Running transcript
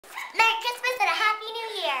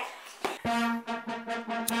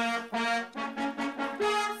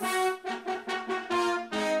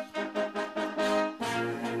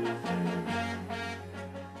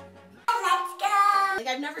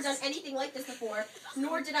like this before,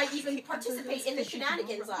 nor did I even participate in the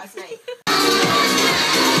shenanigans last night. I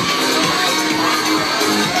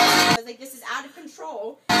was like, this is out of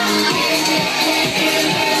control. That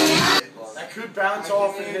could bounce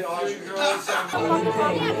off and hit all you girls. The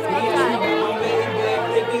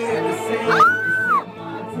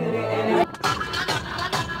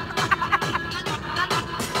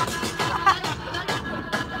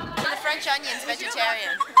French onion's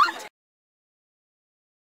vegetarian.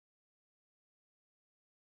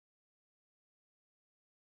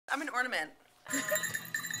 I'm an ornament.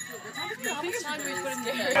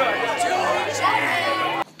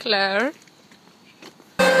 Claire.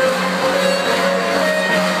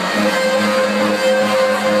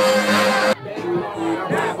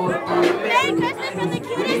 Merry Christmas from the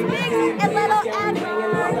cutest pigs and little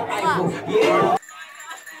animals.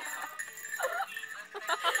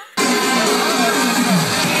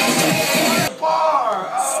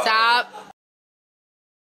 Stop.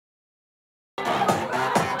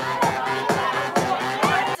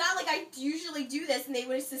 It's not like I usually do this and they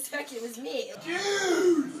would have suspected it was me.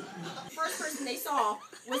 Dude! The first person they saw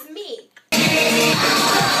was me. Merry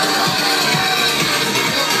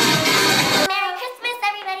Christmas,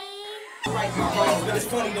 everybody! But it's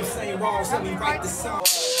funny them saying wrong, so we write the song.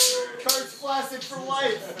 Kurt's Classic for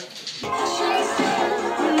life.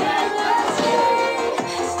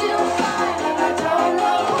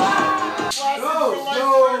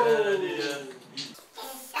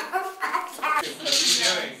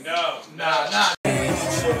 Nah.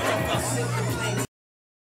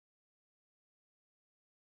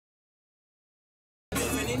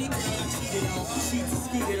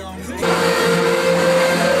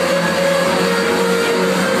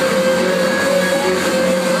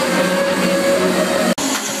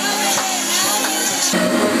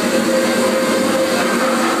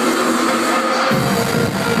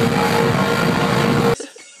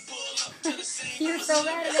 You're so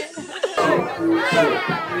mad at it.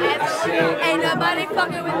 Ain't nobody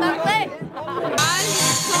fucking with my plate.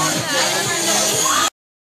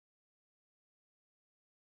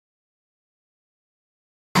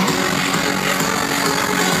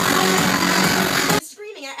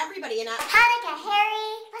 Screaming at everybody and Hanukkah, Harry,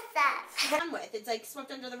 what's that? done with. It's like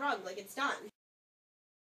swept under the rug, like it's done.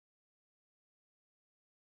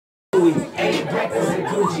 I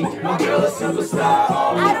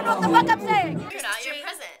don't know what the fuck I'm saying. You're not your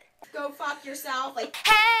present. Go fuck yourself, like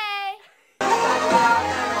Hey!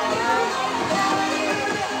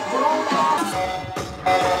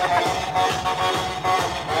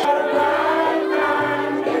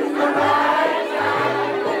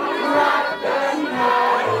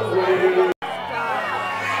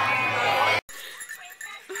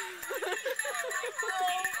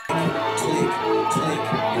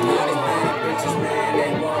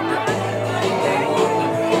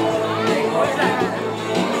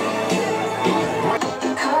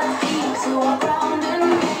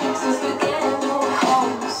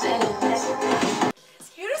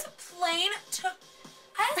 Here's a plane to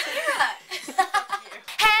Asira.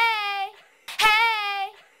 Hey!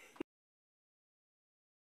 Hey!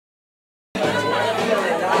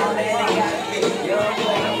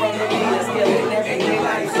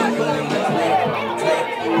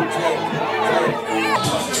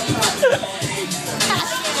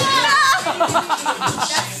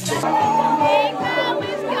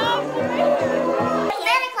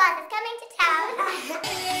 Santa Claus is coming to town.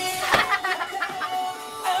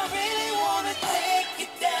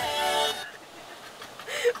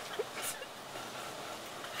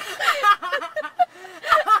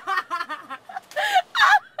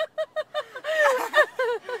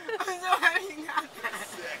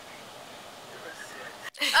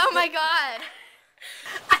 Oh my god.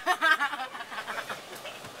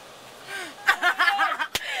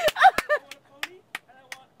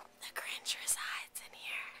 The Grinch resides in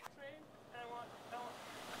here.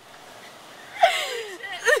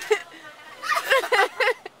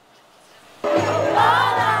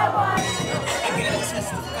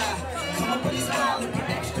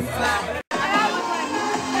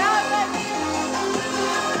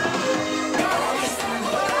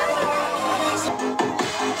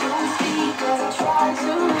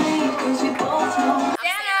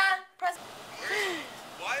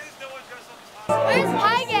 Where's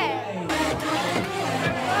Pygate?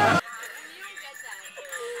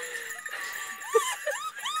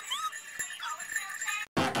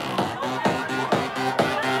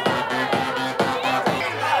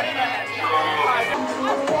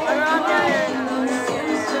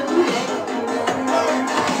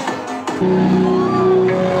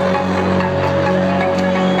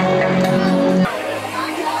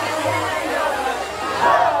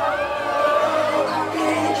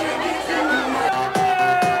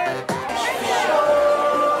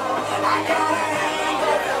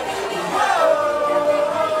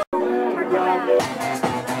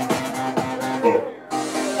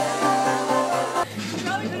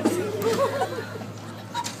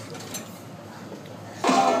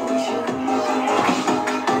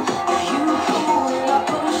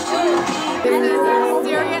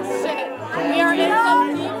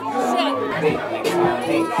 I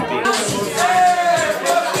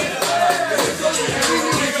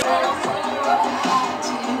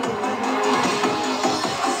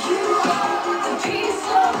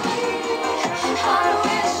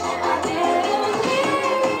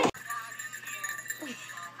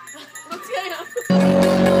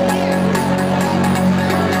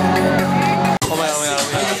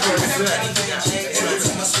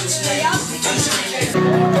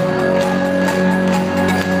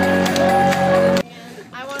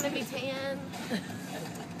want to be tan,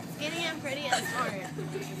 skinny and pretty and smart.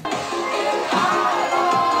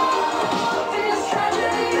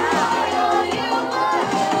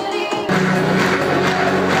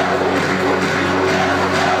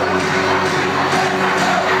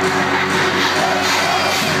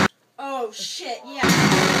 Oh shit, yeah.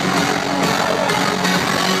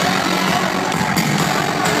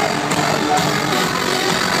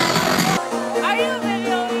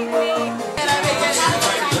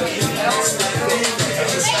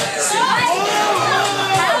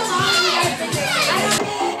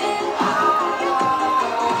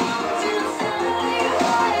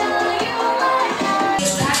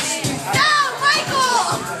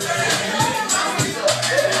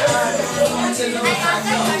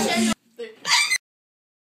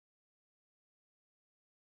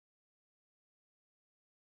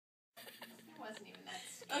 Wasn't even that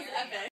scary.